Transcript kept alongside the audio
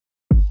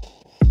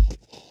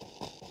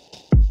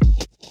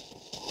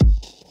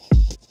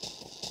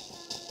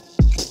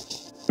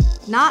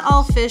Not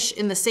all fish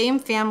in the same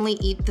family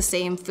eat the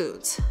same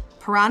foods.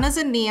 Piranhas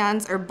and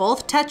neons are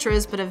both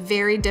tetras but have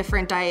very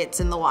different diets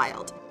in the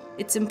wild.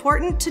 It's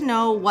important to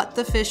know what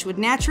the fish would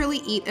naturally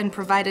eat and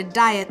provide a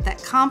diet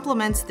that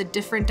complements the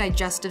different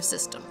digestive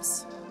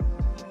systems.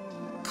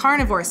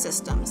 Carnivore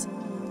systems.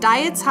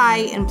 Diets high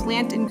in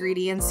plant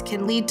ingredients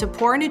can lead to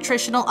poor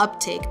nutritional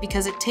uptake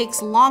because it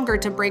takes longer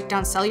to break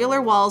down cellular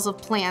walls of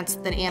plants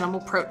than animal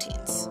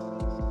proteins.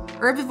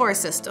 Herbivore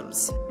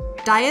systems.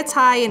 Diets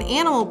high in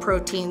animal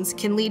proteins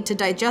can lead to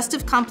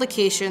digestive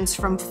complications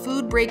from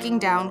food breaking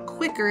down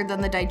quicker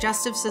than the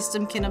digestive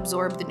system can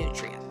absorb the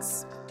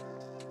nutrients.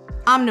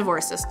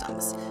 Omnivore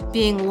systems.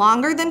 Being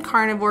longer than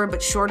carnivore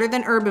but shorter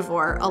than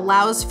herbivore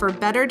allows for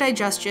better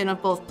digestion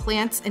of both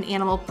plants and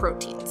animal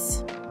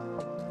proteins.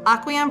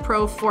 Aqueon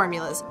Pro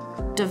formulas,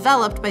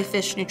 developed by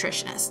fish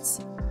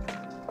nutritionists.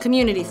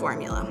 Community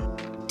formula.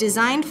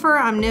 Designed for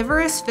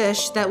omnivorous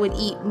fish that would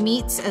eat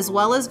meats as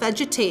well as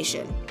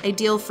vegetation,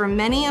 ideal for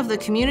many of the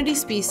community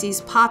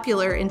species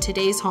popular in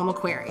today's home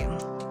aquarium.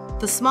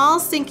 The small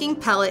sinking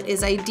pellet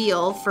is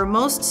ideal for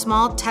most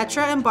small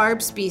tetra and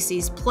barb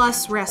species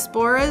plus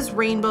rasboras,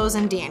 rainbows,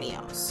 and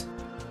danios.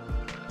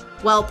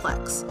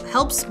 Wellplex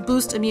helps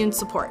boost immune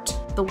support.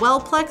 The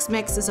Wellplex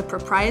mix is a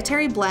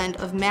proprietary blend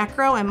of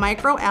macro and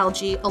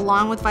microalgae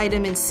along with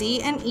vitamin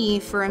C and E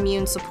for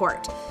immune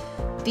support.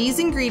 These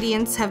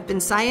ingredients have been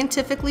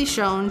scientifically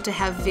shown to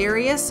have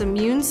various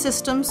immune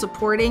system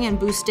supporting and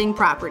boosting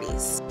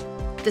properties.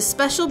 This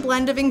special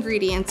blend of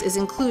ingredients is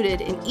included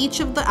in each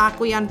of the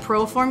Aqueon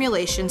Pro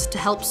formulations to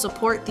help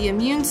support the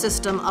immune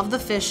system of the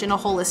fish in a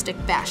holistic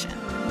fashion.